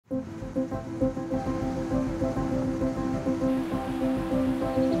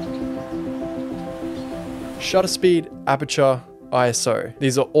Shutter speed, aperture, ISO.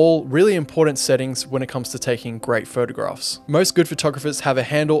 These are all really important settings when it comes to taking great photographs. Most good photographers have a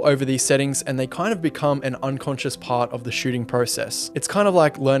handle over these settings and they kind of become an unconscious part of the shooting process. It's kind of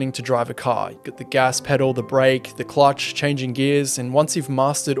like learning to drive a car. You get the gas pedal, the brake, the clutch, changing gears, and once you've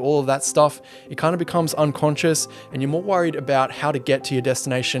mastered all of that stuff, it kind of becomes unconscious and you're more worried about how to get to your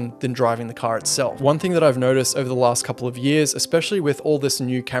destination than driving the car itself. One thing that I've noticed over the last couple of years, especially with all this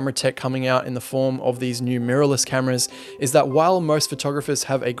new camera tech coming out in the form of these new mirrorless cameras, is that while most photographers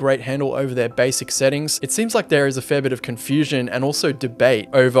have a great handle over their basic settings, it seems like there is a fair bit of confusion and also debate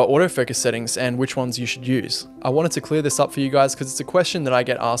over autofocus settings and which ones you should use. I wanted to clear this up for you guys because it's a question that I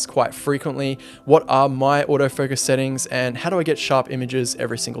get asked quite frequently. What are my autofocus settings and how do I get sharp images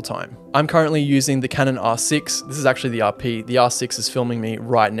every single time? I'm currently using the Canon R6. This is actually the RP. The R6 is filming me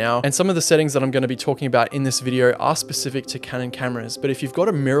right now. And some of the settings that I'm going to be talking about in this video are specific to Canon cameras. But if you've got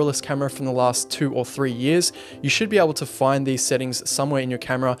a mirrorless camera from the last 2 or 3 years, you should be able to find these settings somewhere in your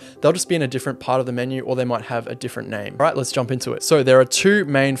camera. They'll just be in a different part of the menu or they might have a different name. All right, let's jump into it. So there are 2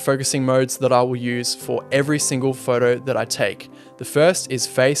 main focusing modes that I will use for every single photo that I take. The first is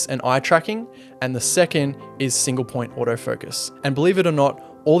face and eye tracking, and the second is single point autofocus. And believe it or not,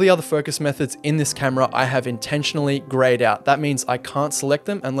 all the other focus methods in this camera I have intentionally grayed out. That means I can't select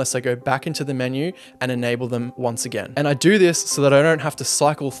them unless I go back into the menu and enable them once again. And I do this so that I don't have to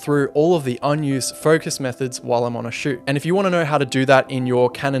cycle through all of the unused focus methods while I'm on a shoot. And if you want to know how to do that in your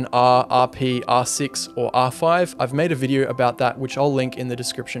Canon R, RP, R6 or R5, I've made a video about that which I'll link in the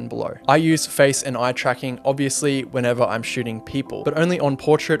description below. I use face and eye tracking obviously whenever I'm shooting people, but only on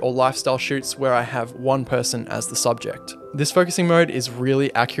portrait or lifestyle shoots where I have one person as the subject. This focusing mode is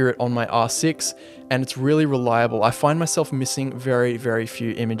really accurate on my R6 and it's really reliable. I find myself missing very, very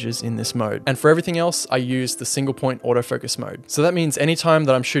few images in this mode. And for everything else, I use the single point autofocus mode. So that means anytime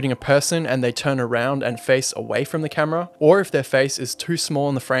that I'm shooting a person and they turn around and face away from the camera, or if their face is too small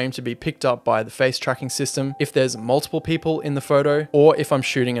in the frame to be picked up by the face tracking system, if there's multiple people in the photo, or if I'm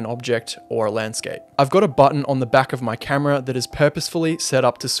shooting an object or a landscape. I've got a button on the back of my camera that is purposefully set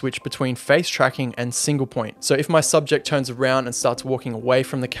up to switch between face tracking and single point. So if my subject turns around and starts walking away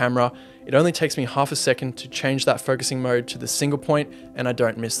from the camera, it only takes me half a second to change that focusing mode to the single point and I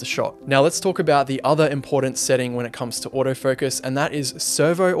don't miss the shot. Now let's talk about the other important setting when it comes to autofocus, and that is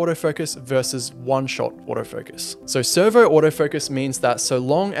servo autofocus versus one-shot autofocus. So servo autofocus means that so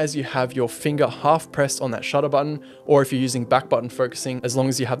long as you have your finger half pressed on that shutter button, or if you're using back button focusing, as long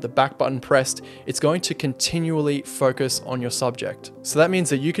as you have the back button pressed, it's going to continually focus on your subject. So that means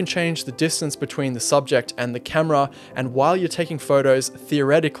that you can change the distance between the subject and the camera, and while you're taking photos,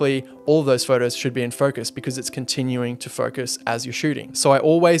 theoretically, all of those photos should be in focus because it's continuing to focus as you're shooting. So I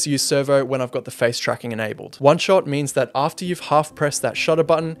always use servo when I've got the face tracking enabled. One shot means that after you've half pressed that shutter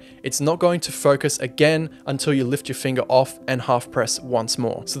button, it's not going to focus again until you lift your finger off and half press once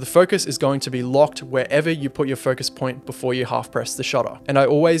more. So the focus is going to be locked wherever you put your focus point before you half press the shutter. And I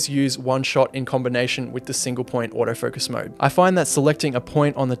always use one shot in combination with the single point autofocus mode. I find that selecting a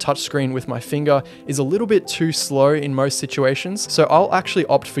point on the touchscreen with my finger is a little bit too slow in most situations, so I'll actually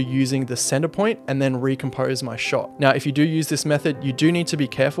opt for using the center point and then recompose my shot. Now, if you do use this method, you do need to be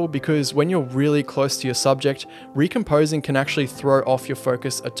careful because when you're really close to your subject, recomposing can actually throw off your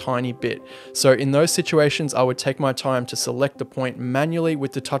focus a tiny bit. So in those situations, I would take my time to select the point manually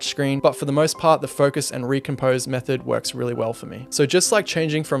with the touchscreen, but for the most part, the focus and recompose method works really well for me. So just like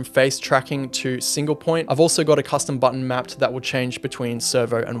changing from face tracking to single point, I've also got a custom button mapped that will change between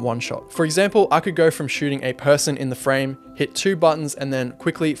servo and one shot. For example, I could go from shooting a person in the frame, hit 2 buttons, and then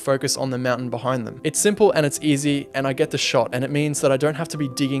quickly focus on the mountain behind them. It's simple and it's easy, and I get the shot, and it means that I don't have to be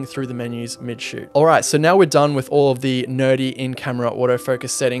digging through the menus mid-shoot. Alright, so now we're done with all of the nerdy in-camera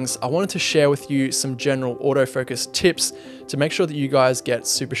autofocus settings. I wanted to share with you some general autofocus tips to make sure that you guys get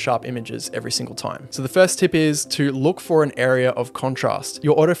super sharp images every single time. So the first tip is to look for an area of contrast.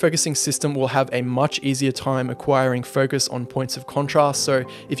 Your autofocusing system will have a much easier time acquiring focus on points of contrast, so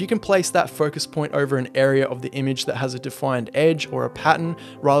if you can place that focus point over an area of the image that has a defined edge or a pattern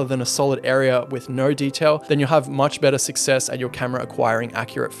rather than a solid area with no detail, then you'll have much better success at your camera acquiring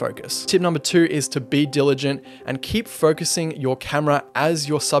accurate focus. Tip number 2 is to be diligent and keep focusing your camera as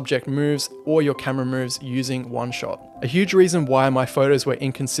your subject moves or your camera moves using one shot. A huge reason why my photos were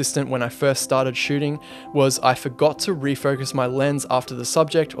inconsistent when I first started shooting was I forgot to refocus my lens after the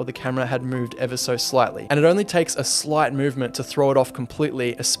subject or the camera had moved ever so slightly. And it only takes a slight movement to throw it off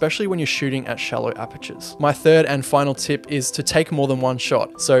completely, especially when you're shooting at shallow apertures. My third and final tip is to take more than one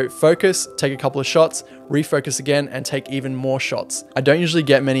shot. So focus, take a couple of shots, refocus again, and take even more shots. I don't usually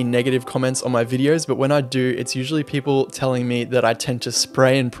get many negative comments on my videos, but when I do, it's usually people telling me that I tend to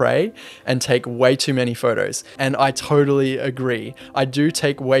spray and pray and take way too many photos. And I totally agree. I do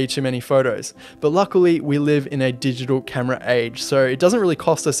take way too many photos, but luckily we live in a digital camera age, so it doesn't really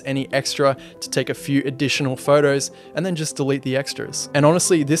cost us any extra to take a few additional photos and then just delete the extras. And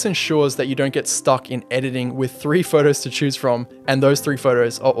honestly, this ensures that you don't get stuck in editing with 3 photos to choose from, and those 3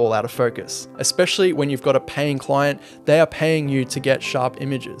 photos are all out of focus. Especially when you've got a paying client, they are paying you to get sharp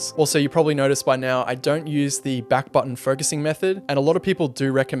images. Also, you probably noticed by now, I don't use the back button focusing method, and a lot of people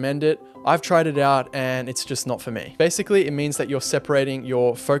do recommend it. I've tried it out and it's just not for me. Basically, it means that you're separating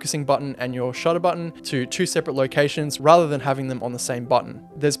your focusing button and your shutter button to 2 separate locations rather than having them on the same button.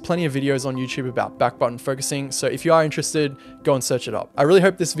 There's plenty of videos on YouTube about back button focusing, so if you are interested, go and search it up. I really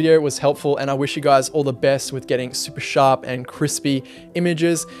hope this video was helpful, and I wish you guys all the best with getting super sharp and crispy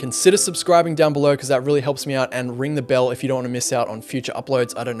images. Consider subscribing down below because that really helps me out, and ring the bell if you don't want to miss out on future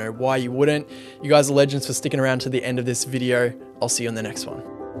uploads. I don't know why you wouldn't. You guys are legends for sticking around to the end of this video. I'll see you in the next one.